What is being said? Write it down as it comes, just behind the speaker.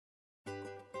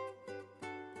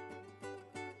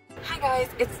Hi guys,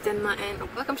 it's Denma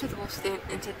and welcome to the Wolf's Den,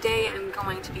 and today I'm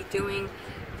going to be doing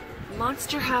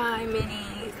Monster High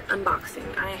Minis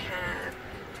unboxing. I have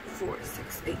 4,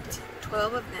 6, 8,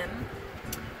 12 of them.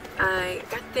 I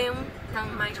got them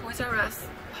from my Toys R Us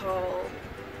haul,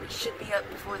 which should be up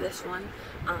before this one.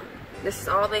 This is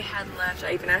all they had left.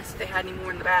 I even asked if they had any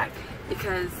more in the back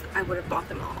because I would have bought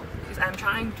them all, because I'm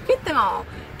trying to get them all.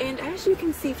 And as you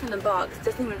can see from the box, it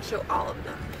doesn't even show all of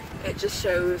them. It just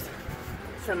shows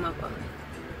some of them.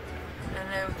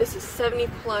 I know this is 70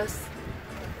 plus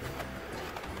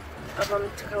of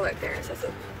them to collect there. So that's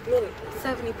a mini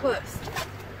 70 plus.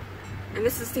 And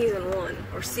this is season 1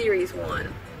 or series 1,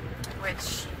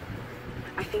 which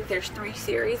I think there's 3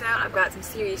 series out. I've got some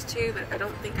series 2, but I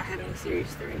don't think I have any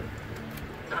series 3.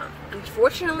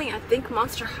 Unfortunately, I think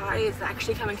Monster High is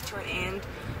actually coming to an end,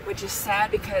 which is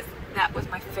sad because that was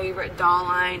my favorite doll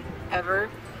line ever.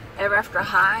 Ever After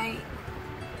High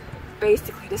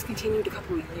basically discontinued a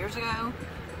couple of years ago,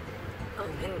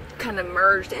 and kind of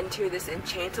merged into this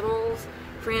Enchantables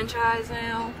franchise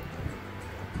now.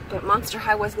 But Monster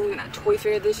High wasn't even at Toy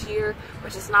Fair this year,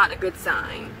 which is not a good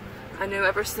sign. I know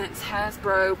ever since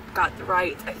Hasbro got the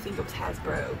rights, I think it was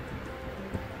Hasbro,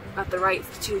 got the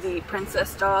rights to the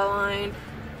Princess doll line,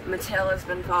 Mattel has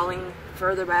been falling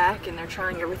further back and they're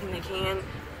trying everything they can.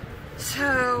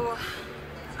 So,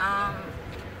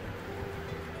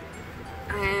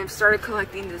 I have started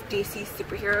collecting the DC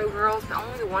superhero girls, but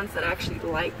only the ones that I actually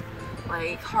like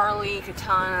Harley,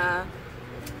 Katana,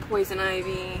 Poison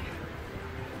Ivy,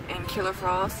 and Killer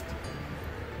Frost.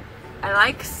 I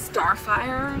like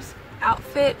Starfire's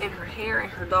outfit and her hair and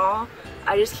her doll.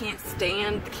 I just can't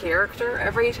stand the character.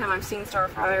 Every time I've seen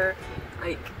Starfire,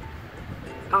 like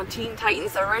on Teen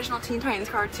Titans, the original Teen Titans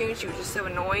cartoon, she was just so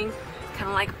annoying, kind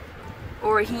of like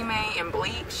Orihime and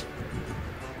Bleach.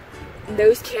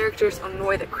 Those characters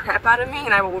annoy the crap out of me,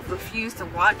 and I will refuse to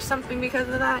watch something because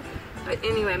of that. But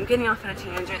anyway, I'm getting off on a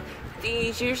tangent.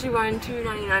 These usually run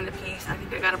 $2.99 a piece. I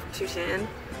think I got them for $2.10,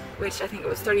 which I think it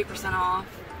was 30% off.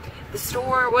 The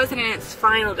store wasn't in its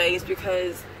final days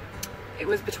because it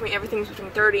was everything was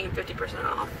between 30 and 50%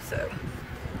 off. So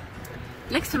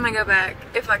next time I go back,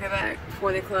 if I go back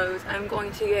before they close, I'm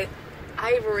going to get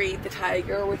Ivory the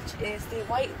Tiger, which is the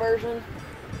white version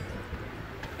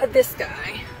of this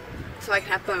guy, so I can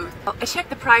have both. I checked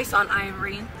the price on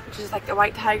Ivory, which is like the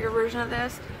white tiger version of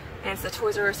this, and it's a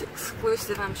Toys R Us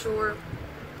exclusive, I'm sure.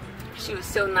 She was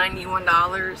still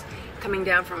 $91, coming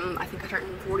down from I think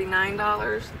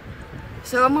 $149.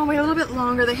 So I'm gonna wait a little bit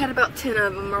longer. They had about 10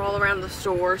 of them all around the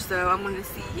store, so I'm gonna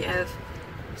see if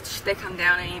they come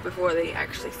down any before they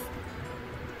actually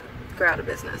go out of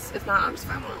business. If not, I'm just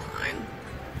finding one online.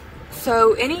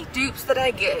 So any dupes that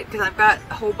I get, because I've got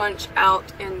a whole bunch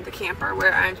out in the camper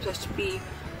where I'm supposed to be,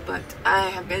 but I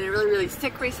have been really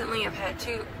sick recently. I've had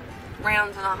 2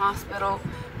 rounds in the hospital,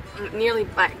 nearly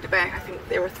back to back. I think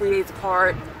they were 3 days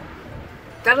apart.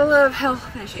 Gotta love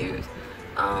health issues.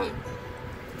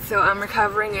 So I'm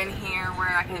recovering in here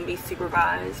where I can be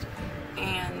supervised,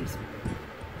 and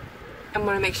I'm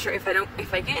gonna make sure if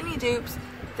I get any dupes,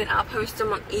 then I'll post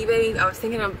them on eBay. I was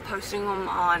thinking of posting them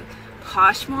on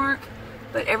Poshmark,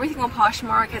 but everything on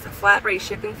Poshmark has a flat rate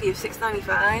shipping fee of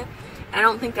 $6.95, and I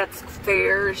don't think that's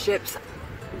fair to ship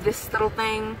this little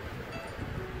thing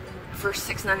for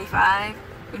 $6.95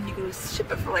 when you can just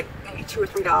ship it for like maybe $2 or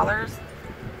 $3.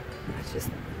 That's just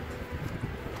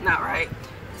not right.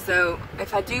 So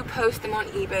if I do post them on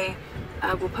eBay,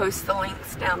 I will post the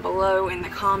links down below in the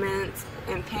comments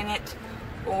and pin it,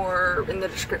 or in the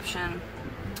description.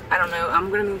 I don't know. I'm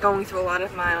going to be going through a lot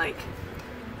of my like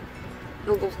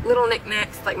little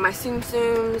knickknacks, like my Tsum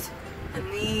Tsums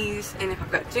and these, and if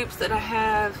I've got dupes that I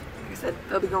have, like I said,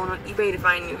 they'll be going on eBay to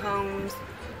find new homes.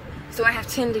 So I have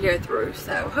 10 to go through,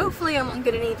 so hopefully I won't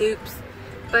get any dupes,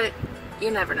 but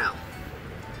you never know.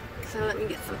 So let me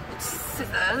get some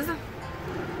scissors.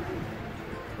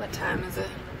 What time is it?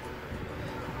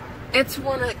 It's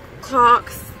 1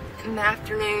 o'clock in the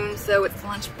afternoon, so it's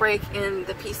lunch break in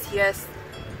the PCS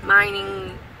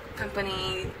mining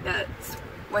company that's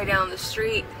way down the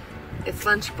street. It's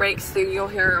lunch break, so you'll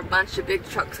hear a bunch of big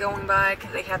trucks going by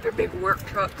because they have their big work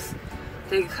trucks.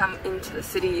 They come into the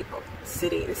city,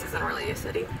 this isn't really a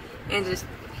city, and just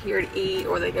here to eat,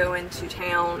 or they go into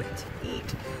town to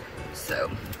eat.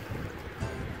 So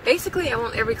basically I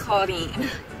want every Claudine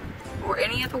or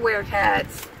any of the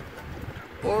Werecats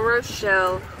or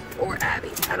Rochelle or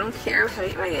Abby. I don't care if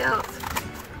anybody else.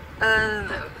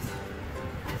 No.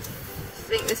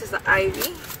 I think this is the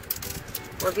Ivy,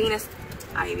 or Venus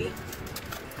Ivy.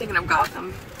 Thinking of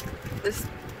Gotham. This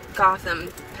Gotham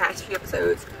past few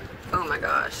episodes. Oh my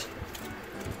gosh.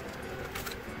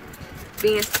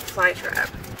 Venus flytrap.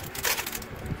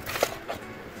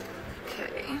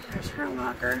 Okay, there's her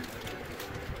locker.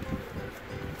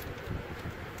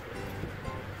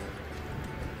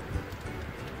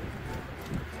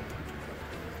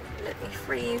 Let me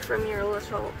free you from your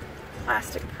little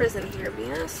plastic prison here,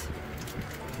 Venus.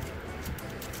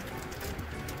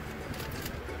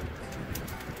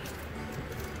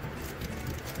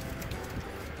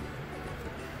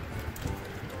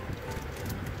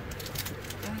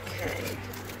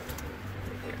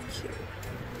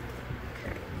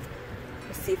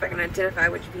 See if I can identify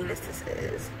which Venus this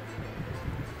is,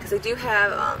 because I do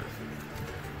have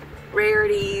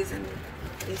rarities and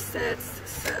these sets.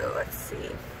 So let's see.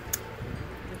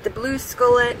 The blue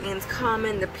skullet means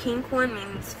common, the pink one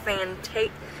means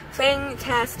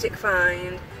fantastic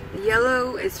find, the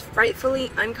yellow is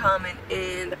frightfully uncommon,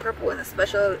 and the purple is a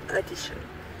special edition.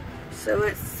 So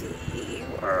let's see,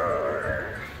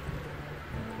 or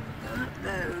not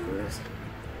those.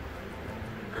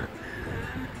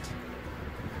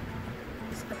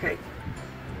 Okay.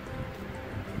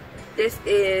 This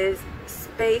is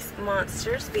Space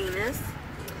Monsters Venus,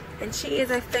 and she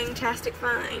is a fantastic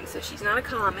find. So she's not a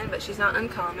common, but she's not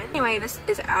uncommon. Anyway, this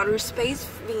is Outer Space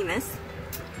Venus.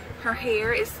 Her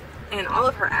hair is, and all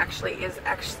of her actually, is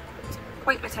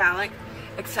quite metallic,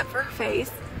 except for her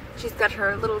face. She's got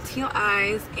her little teal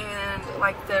eyes, and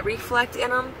like the reflect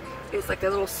in them is like a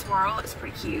little swirl. It's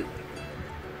pretty cute.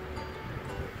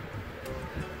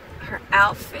 Her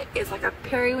outfit is like a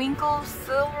periwinkle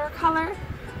silver color,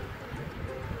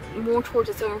 more towards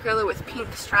a silver color with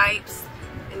pink stripes,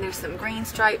 and there's some green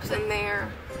stripes in there,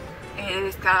 and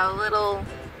it's got a little,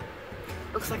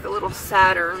 looks like a little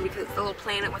Saturn because it's a little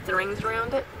planet with the rings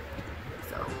around it.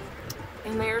 So,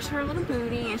 and there's her little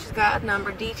booty, and she's got a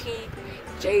number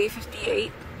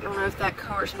DTJ58. I don't know if that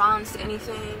corresponds to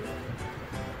anything.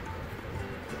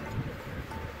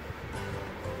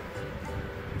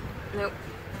 Nope.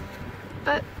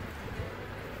 But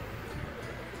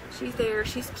she's there,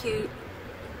 she's cute.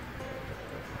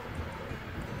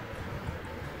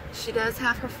 She does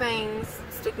have her fangs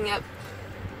sticking up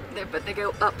there, but they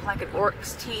go up like an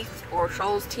orc's teeth or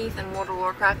troll's teeth in World of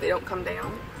Warcraft. They don't come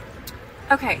down.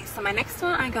 Okay, so my next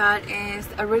one I got is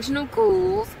Original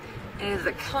Ghouls. It is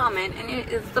a common, and it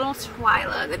is little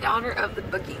Twyla, the daughter of the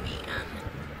Boogeyman.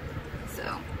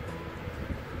 So,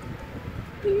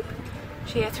 boop.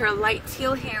 She has her light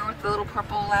teal hair with the little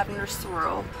purple lavender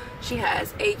swirl. She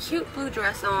has a cute blue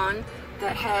dress on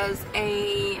that has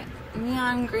a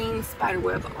neon green spider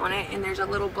web on it, and there's a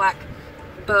little black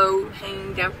bow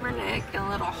hanging down from her neck and a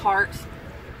little heart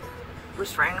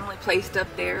just randomly placed up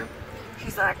there.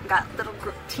 She's like got little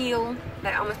teal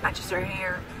that almost matches her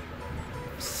hair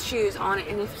shoes on it,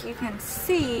 and if you can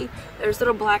see, there's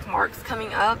little black marks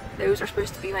coming up. Those are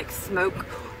supposed to be like smoke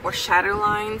or shadow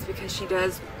lines because she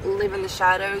does live in the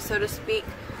shadows, so to speak,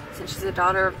 since she's a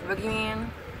daughter of the Boogeyman.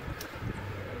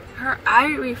 Her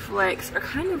eye reflex are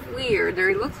kind of weird.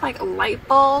 They look like light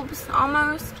bulbs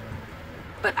almost,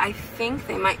 but I think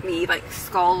they might be like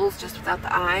skulls just without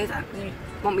the eyes. You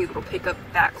won't be able to pick up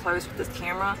that close with this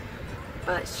camera,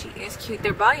 but she is cute.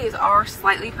 Their bodies are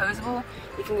slightly posable.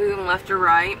 You can move them left or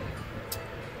right,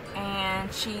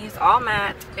 and she's all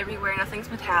matte everywhere. Nothing's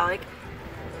metallic.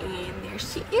 And there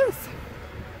she is.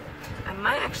 I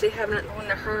might actually have another one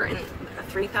to her in a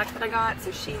 3-pack that I got, so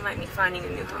she might be finding a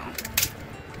new home.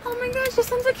 Oh my gosh,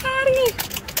 this one's a Caddy!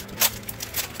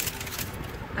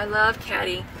 I love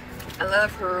Caddy. I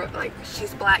love her, like,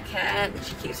 she's a black cat, and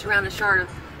she keeps around a shard of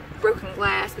broken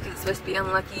glass because it's supposed to be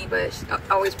unlucky, but she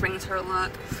always brings her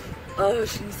luck. Oh,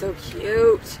 she's so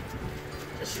cute.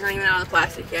 She's not even out of the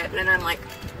plastic yet, and I'm like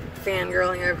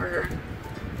fangirling over her.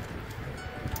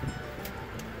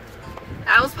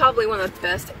 That was probably one of the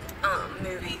best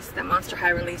movies that Monster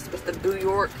High released, was the Boo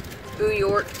York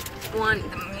one.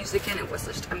 The music in it was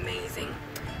just amazing.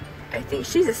 I think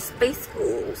she's a Space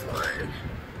Ghouls one.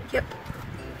 Yep.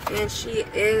 And she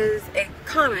is a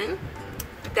common,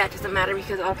 but that doesn't matter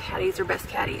because all caddies are best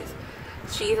caddies.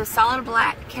 She is a solid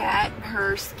black cat.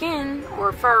 Her skin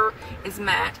or fur is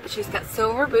matte, but she's got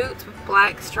silver boots with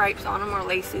black stripes on them or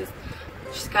laces.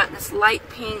 She's got this light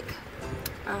pink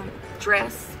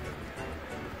dress.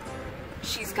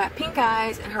 She's got pink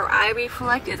eyes, and her eye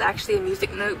reflect is actually a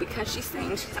music note because she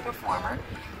sings. She's a performer.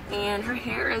 And her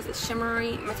hair is a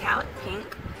shimmery metallic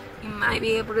pink. You might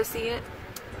be able to see it.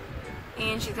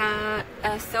 And she's got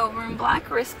a silver and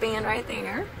black wristband right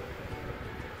there.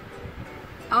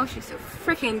 Oh, she's so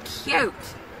freaking cute.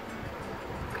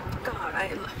 God,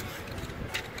 I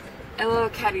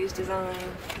love Caddy's design.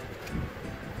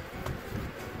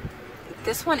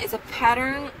 This one is a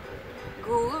pattern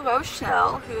Ghoul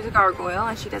Rochelle, who's a gargoyle,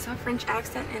 and she does have French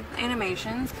accent and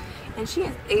animations, and she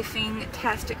is a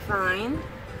fantastic find.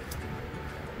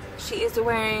 She is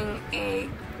wearing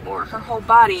her whole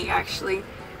body actually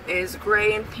is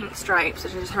gray and pink stripes,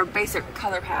 which is her basic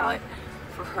color palette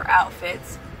for her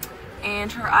outfits.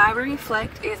 And her eye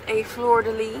reflect is a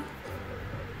fleur-de-lis,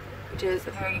 which is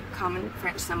a very common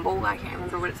French symbol. I can't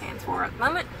remember what it stands for at the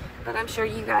moment, but I'm sure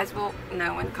you guys will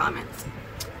know in the comments.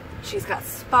 She's got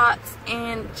spots,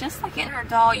 and just like in her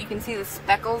doll, you can see the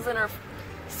speckles in her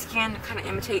skin to kind of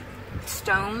imitate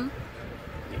stone.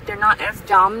 They're not as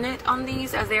dominant on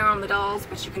these as they are on the dolls,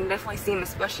 but you can definitely see them,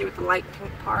 especially with the light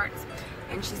pink parts.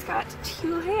 And she's got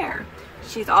teal hair.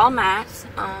 She's all matte,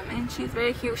 and she's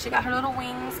very cute. She got her little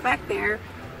wings back there,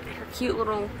 and her cute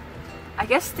little, I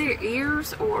guess they're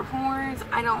ears or horns,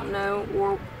 I don't know,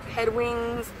 or head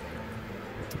wings.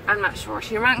 I'm not sure.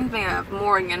 She reminds me of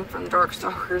Morrigan from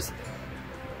Darkstalkers,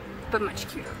 but much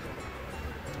cuter.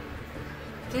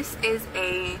 This is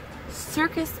a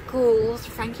Circus Ghouls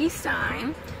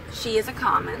Frankenstein. She is a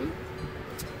common,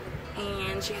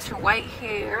 and she has her white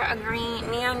hair, a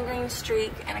neon green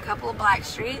streak, and a couple of black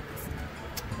streaks.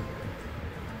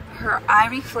 Her eye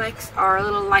reflex are a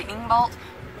little lightning bolt.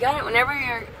 You got it whenever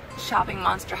you're shopping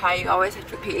Monster High, you always have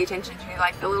to pay attention to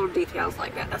like the little details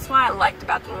like that. That's why I liked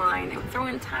about the line. They would throw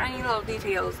in tiny little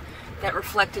details that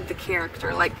reflected the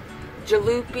character, like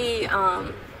Jalopy,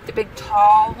 the big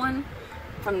tall one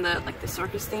from the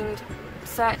circus themed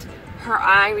set. Her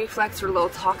eye reflects her little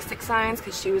toxic signs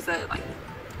because she was a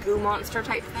goo monster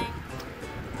type thing.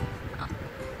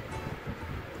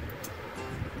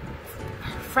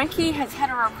 Frankie has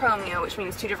heterochromia, which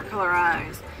means 2 different color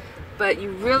eyes. But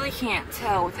you really can't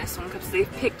tell with this one because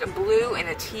they've picked a blue and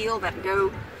a teal that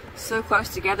go so close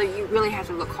together. You really have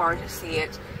to look hard to see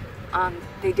it.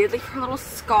 They did leave her little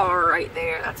scar right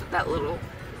there. That's what that little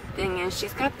thing is.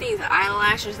 She's got these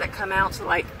eyelashes that come out to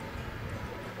like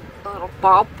a little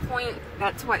ball point.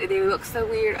 That's why they look so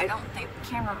weird. I don't think the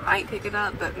camera might pick it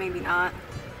up, but maybe not.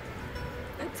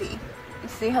 Let's see. You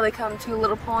see how they come to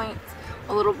little points,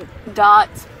 a little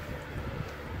dots,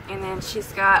 and then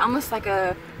she's got almost like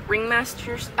a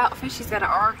ringmaster's outfit. She's got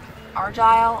an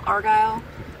argyle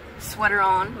sweater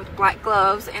on with black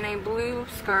gloves and a blue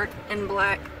skirt and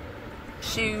black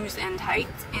shoes and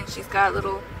tights, and she's got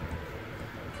little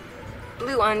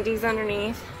blue undies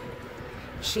underneath.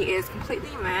 She is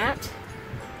completely matte,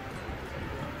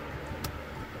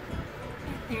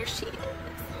 and there she is.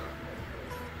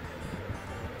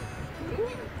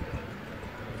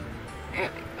 There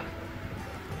we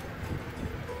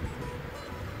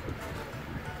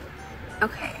go.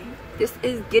 Okay, this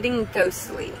is Getting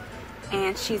Ghostly,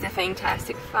 and she's a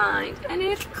fantastic find, and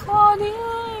it's Claudine.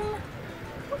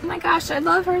 Oh my gosh, I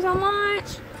love her so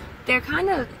much. They're kind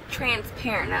of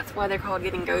transparent, that's why they're called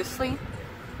Getting Ghostly.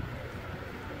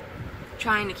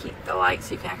 Trying to keep the light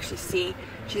so you can actually see.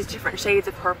 She's different shades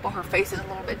of purple. Her face is a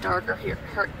little bit darker.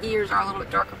 Her ears are a little bit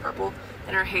darker purple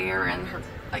than her hair and her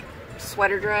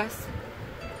sweater dress.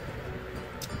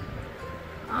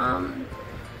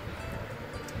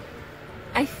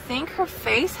 I think her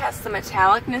face has some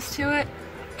metallicness to it.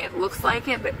 It looks like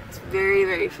it, but it's very,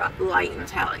 very light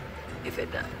metallic if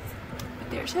it does.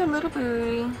 But there's her little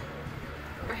booty,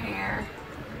 her hair,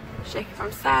 shaking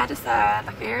from side to side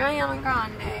like Ariana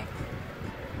Grande.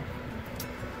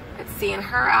 Let's see, and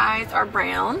her eyes are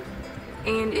brown,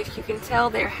 and if you can tell,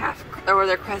 they're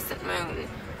they're crescent moon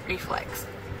reflex.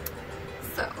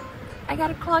 So, I got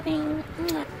a Claudine.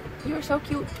 You're so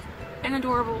cute and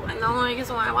adorable, and the only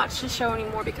reason why I watch the show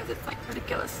anymore because it's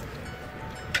ridiculous.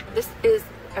 This is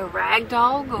a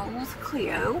Ragdoll Ghouls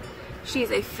Cleo.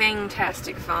 She's a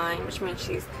fantastic find, which means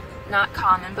she's not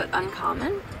common but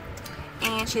uncommon,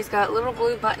 and she's got little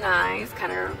blue button eyes,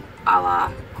 kind of a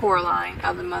la Coraline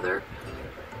of the Mother.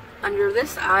 Under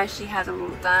this eye she has a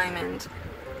little diamond,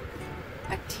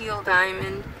 a teal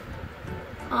diamond,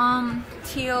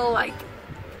 teal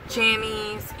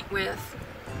jammies with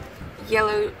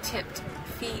yellow tipped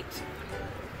feet.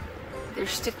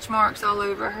 There's stitch marks all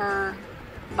over her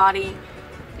body,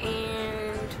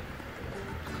 and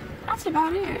that's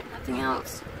about it. Nothing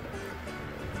else.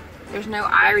 There's no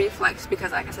eye reflex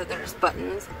because, like I said, they're just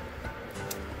buttons.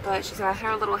 But she's got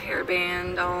her little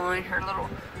hairband on, her little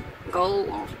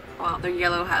gold, well, they're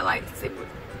yellow highlights.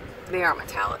 They are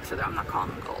metallic, so I'm not calling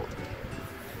them gold.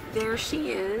 There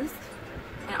she is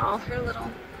in all her little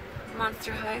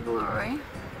Monster High glory.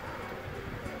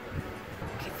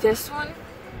 Okay, this one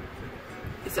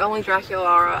is only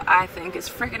Draculaura, I think, is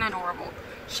freaking adorable.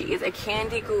 She is a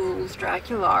Candy Ghouls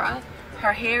Draculaura.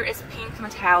 Her hair is pink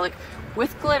metallic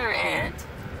with glitter in it.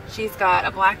 She's got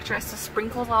a black dress with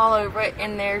sprinkles all over it,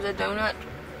 and there's a donut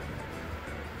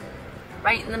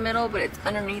right in the middle, but it's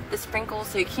underneath the sprinkles,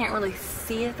 so you can't really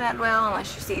see it that well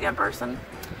unless you see it in person.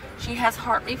 She has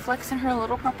heart reflex in her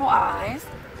little purple eyes.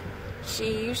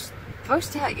 She's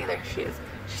supposed to have, yeah, there she is.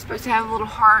 She's supposed to have a little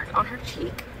heart on her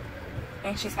cheek,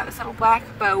 and she's got this little black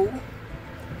bow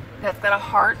that's got a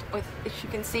heart with, as you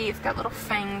can see, it's got little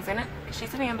fangs in it.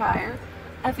 She's a vampire,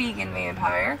 a vegan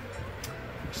vampire.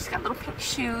 She's got little pink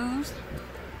shoes.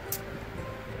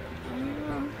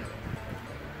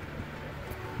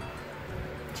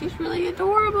 She's really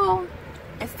adorable.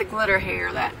 It's the glitter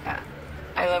hair that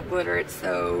I love glitter. It's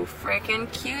so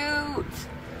freaking cute.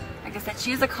 Like I said,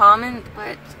 she's a common,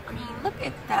 but I mean, look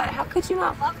at that. How could you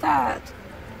not love that?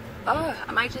 Oh,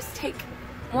 I might just take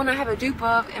one I have a dupe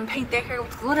of and paint their hair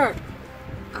with glitter.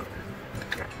 Oh,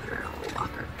 I got glitter in a whole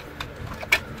locker.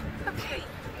 Okay,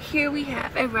 here we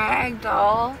have a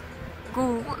ragdoll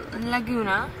ghoul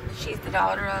Laguna. She's the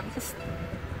daughter of this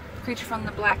creature from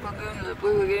the Black Lagoon, the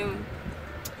Blue Lagoon.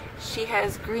 She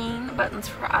has green buttons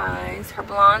for eyes, her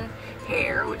blonde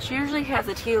hair, which usually has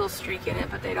a teal streak in it,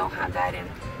 but they don't have that in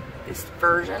this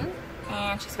version.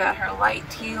 And she's got her light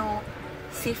teal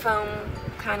seafoam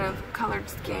kind of colored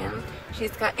skin.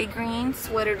 She's got a green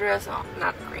sweater dress on,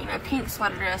 not green, a pink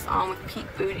sweater dress on with pink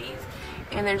booties.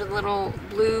 And there's a little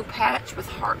blue patch with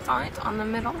hearts on it on the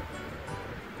middle.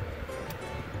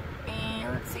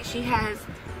 And let's see, she has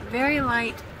very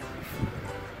light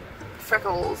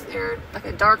freckles. They're like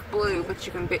a dark blue, but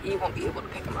you won't be able to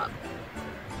pick them up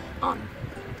on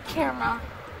camera.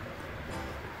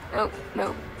 Nope,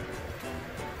 nope.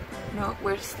 No,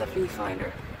 where's the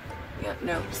viewfinder? Yeah,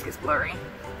 no, it just gets blurry.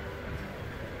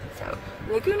 So,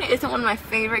 Laguna isn't one of my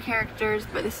favorite characters,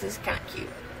 but this is kind of cute.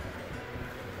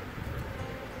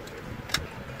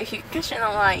 If you catch it in the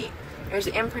light, there's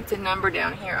an imprinted number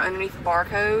down here underneath the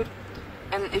barcode.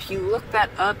 And if you look that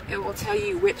up, it will tell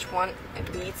you which one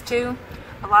it leads to.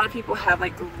 A lot of people have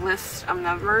like a list of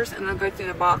numbers, and they'll go through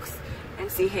the box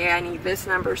and see, hey, I need this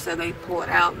number, so they pull it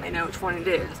out and they know which one it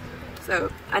is.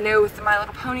 So I know with My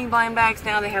Little Pony blind bags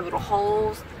now, they have little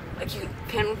holes, like you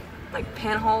can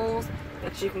pin holes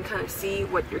that you can kind of see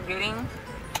what you're getting.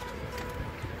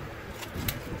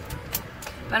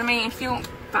 But I mean, if you don't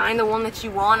find the one that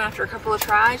you want after a couple of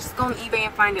tries, just go on eBay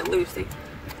and find it loose.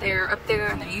 They're up there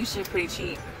and they're usually pretty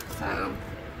cheap. So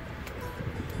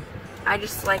I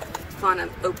just like the fun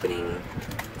of opening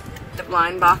the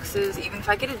blind boxes, even if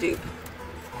I get a dupe.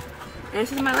 And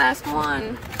this is my last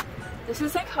one. This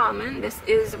is a common. This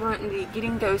is one of the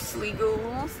Getting Ghostly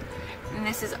Ghouls. And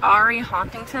this is Ari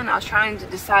Hauntington. I was trying to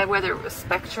decide whether it was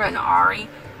Spectra and Ari,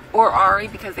 or Ari,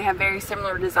 because they have very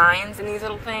similar designs in these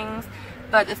little things.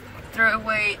 But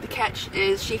the catch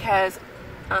is she has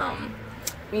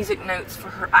music notes for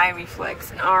her eye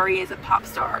reflex, and Ari is a pop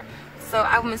star. So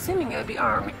I'm assuming it would be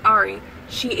Ari.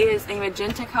 She is a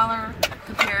magenta color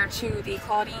compared to the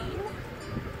Claudine.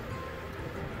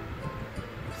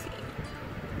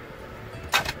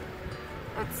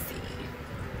 Let's see.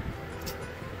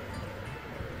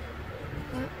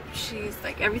 She's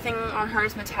like, everything on her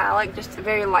is metallic, just a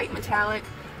very light metallic,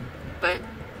 but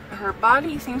her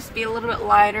body seems to be a little bit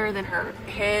lighter than her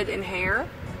head and hair.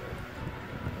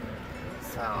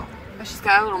 So, but she's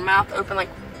got a little mouth open like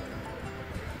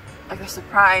a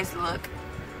surprised look.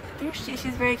 There she's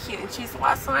very cute, and she's the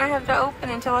last one I have to open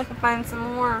until I can find some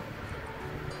more.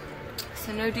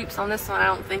 So no dupes on this one, I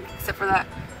don't think, except for that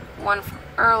one from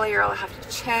earlier. I'll have to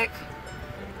check.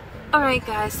 Alright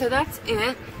guys, so that's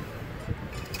it.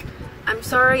 I'm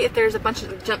sorry if there's a bunch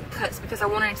of jump cuts, because I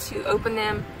wanted to open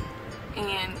them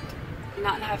and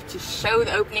not have to show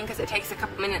the opening, because it takes a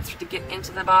couple minutes to get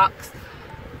into the box.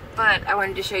 But I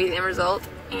wanted to show you the end result,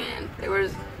 and there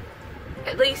was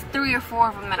at least 3 or 4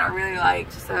 of them that I really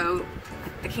liked. So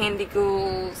the Candy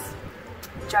Ghouls,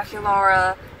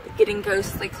 Draculaura, the Getting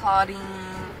Ghostly Claudine,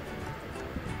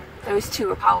 those 2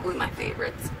 are probably my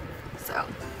favorites. So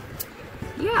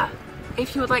yeah,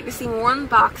 if you would like to see more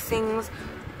unboxings,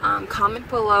 comment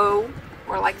below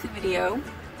or like the video.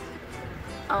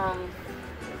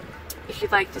 If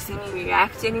you'd like to see me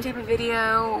react to any type of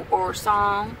video or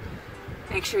song,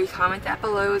 make sure you comment that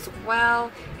below as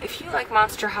well. If you like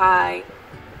Monster High,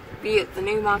 be it the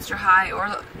new Monster High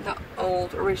or the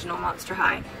old original Monster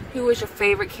High, who was your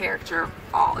favorite character of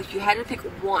all? If you had to pick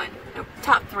one, no,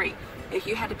 top 3. If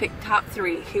you had to pick top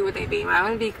 3, who would they be? Mine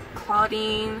would be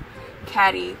Claudine,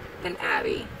 Caddy, then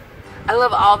Abby. I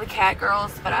love all the cat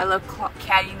girls, but I love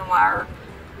Caddy Noir,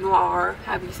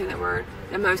 however you say that word,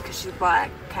 the most, because she's a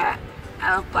black cat.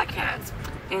 I love black cats.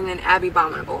 And then Abby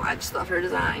Abominable, I just love her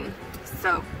design.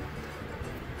 So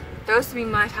those would be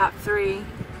my top 3.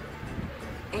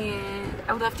 and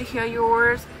I would love to hear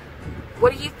yours.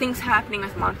 What do you think's happening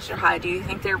with Monster High? Do you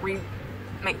think they're maybe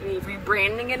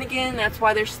rebranding it again? That's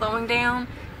why they're slowing down,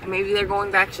 and maybe they're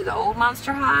going back to the old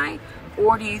Monster High?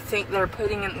 Or do you think they're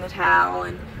putting it in the towel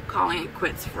and calling it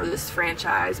quits for this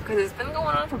franchise? Because it's been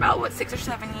going on for about, what, 6 or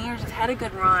 7 years. It's had a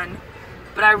good run,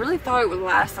 but I really thought it would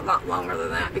last a lot longer than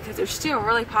that, because they're still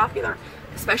really popular,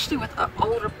 especially with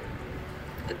older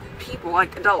people,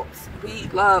 like adults. We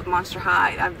love Monster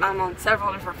High. I'm on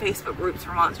several different Facebook groups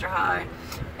for Monster High,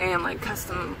 and like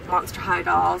custom Monster High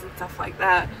dolls and stuff like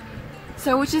that.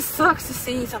 So it just sucks to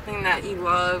see something that you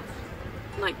love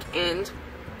like end.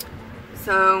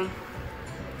 So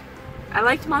I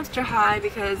liked Monster High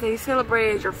because they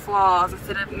celebrated your flaws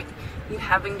instead of you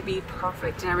having to be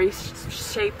perfect in every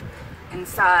shape and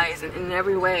size and in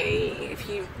every way. If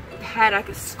you had like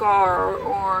a scar,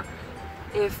 or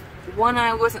if one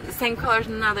eye wasn't the same color as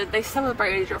another, they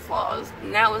celebrated your flaws.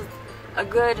 And that was a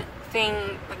good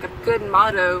thing, like a good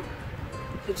motto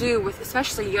to do with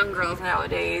especially young girls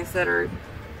nowadays that are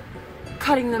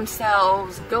cutting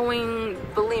themselves, going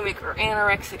bulimic or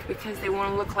anorexic because they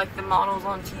want to look like the models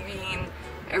on TV and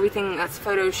everything that's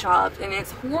photoshopped. And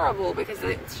it's horrible because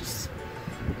it's just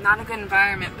not a good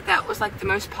environment. But that was like the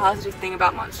most positive thing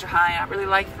about Monster High. I really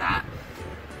liked that.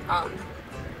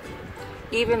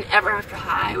 Even Ever After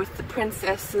High with the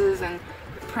princesses and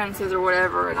the princes or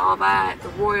whatever and all that, the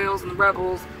royals and the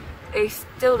rebels, they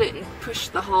still didn't push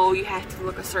the whole you have to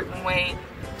look a certain way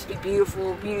to be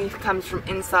beautiful, beauty comes from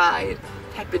inside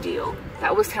type of deal.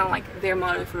 That was kind of like their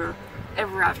motto for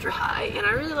Ever After High, and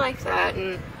I really like that.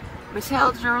 And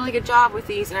Mattel did a really good job with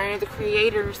these, and I know the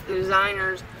creators, the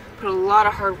designers, put a lot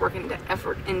of hard work and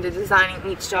effort into designing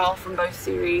each doll from both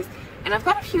series. And I've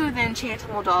got a few of the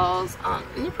Enchantimals dolls, and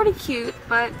they're pretty cute,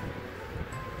 but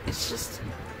it's just,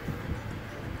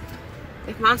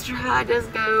 if Monster High does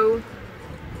go,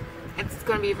 it's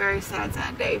going to be a very sad,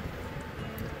 sad day.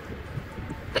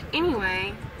 But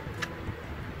anyway,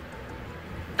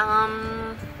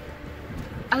 other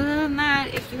than that,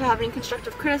 if you have any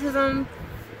constructive criticism,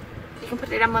 you can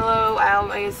put it down below. I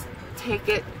always take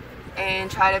it and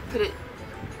try to put it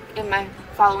in my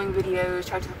following videos,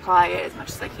 try to apply it as much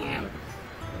as I can.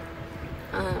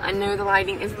 I know the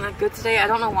lighting isn't that good today. I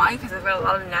don't know why, because I've got a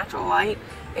lot of natural light.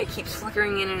 It keeps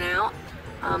flickering in and out.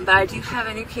 But I do have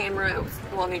a new camera. It was,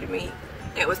 well, new to me.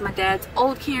 It was my dad's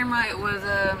old camera. It was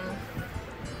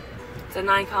it's a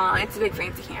Nikon. It's a big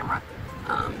fancy camera.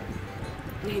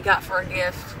 He got for a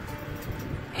gift,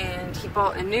 and he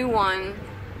bought a new one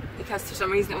because for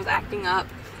some reason it was acting up.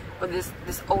 Or this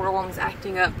older one was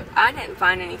acting up, but I didn't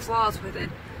find any flaws with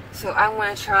it. So I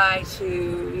want to try to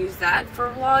use that for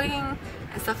vlogging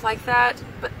and stuff like that,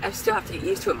 but I still have to get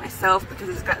used to it myself because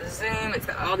it's got zoom, it's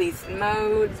got all these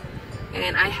modes,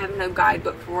 and I have no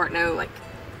guidebook for it, no like,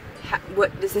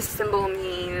 what does this symbol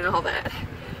mean and all that.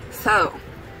 So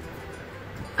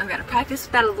I've got to practice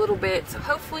with that a little bit, so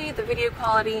hopefully the video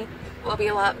quality will be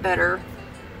a lot better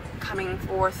coming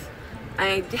forth.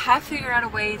 I have figured out a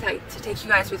way to take you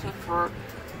guys with me for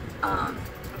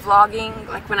vlogging,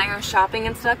 like when I go shopping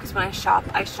and stuff, because when I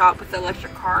shop with the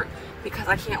electric cart because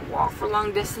I can't walk for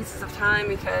long distances of time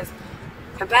because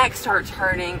my back starts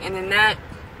hurting, and then that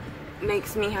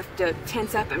makes me have to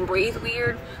tense up and breathe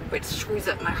weird, which screws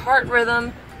up my heart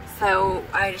rhythm. So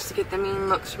I just get the mean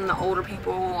looks from the older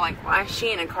people, like, why is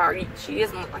she in a cart? She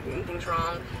doesn't look like anything's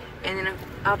wrong. And then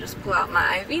I'll just pull out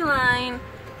my IV line,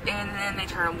 and then they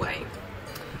turn away.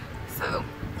 So,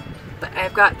 but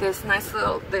I've got this nice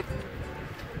little, the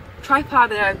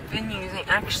tripod that I've been using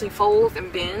actually folds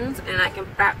and bends, and I can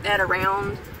wrap that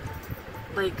around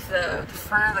like the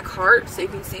front of the cart so you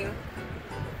can see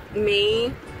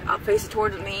me. I'll face it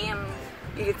towards me, and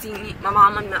you can see me, my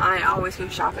mom and I always go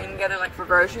shopping together, like for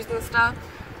groceries and stuff.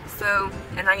 So,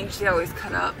 and I usually always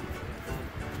cut up,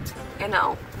 and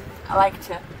I like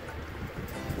to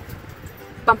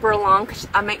bump her along because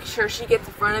I make sure she gets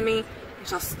in front of me.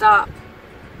 She'll stop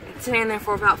and stand there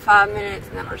for about 5 minutes,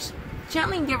 and then I'll just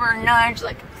gently give her a nudge,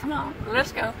 like, come on,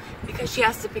 let's go, because she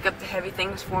has to pick up the heavy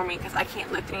things for me because I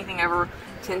can't lift anything over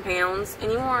 10 pounds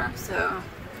anymore. So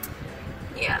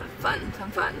yeah, fun.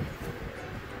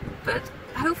 But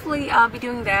hopefully I'll be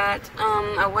doing that.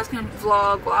 I was going to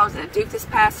vlog while I was at Duke this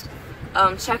past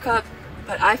checkup,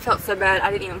 but I felt so bad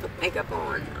I didn't even put makeup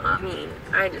on. I mean,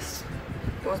 it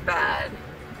was bad.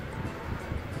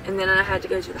 And then I had to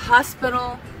go to the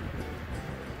hospital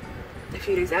a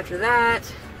few days after that,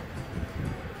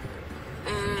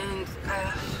 and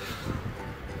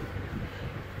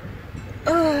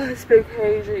it's been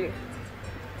crazy.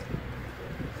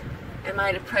 And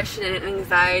my depression and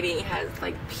anxiety has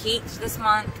like peaked this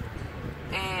month,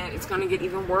 and it's going to get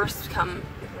even worse come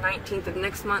the 19th of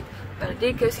next month. But I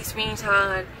did go see Sweeney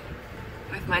Todd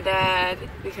with my dad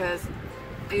because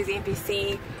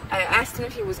LazyNPC. I asked him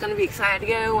if he was going to be excited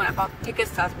to go when I bought the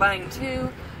tickets, so I was buying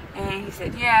two, and he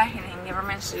said yeah, and he never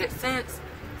mentioned it since.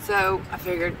 So I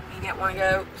figured he didn't want to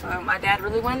go. So my dad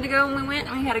really wanted to go, and we went,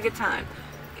 and we had a good time.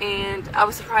 And I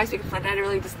was surprised because my dad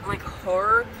really doesn't like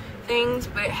horror things,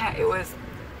 but it was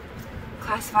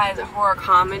classified as a horror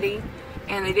comedy,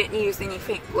 and they didn't use any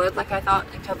fake blood like I thought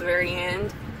until the very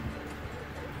end.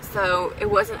 So it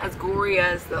wasn't as gory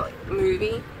as the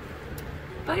movie,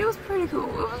 but it was pretty cool.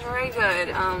 It was very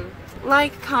good.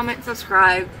 Like, comment,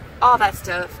 subscribe, all that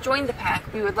stuff. Join the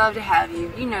pack. We would love to have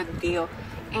you. You know the deal.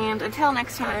 And until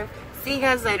next time, see you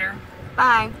guys later.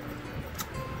 Bye.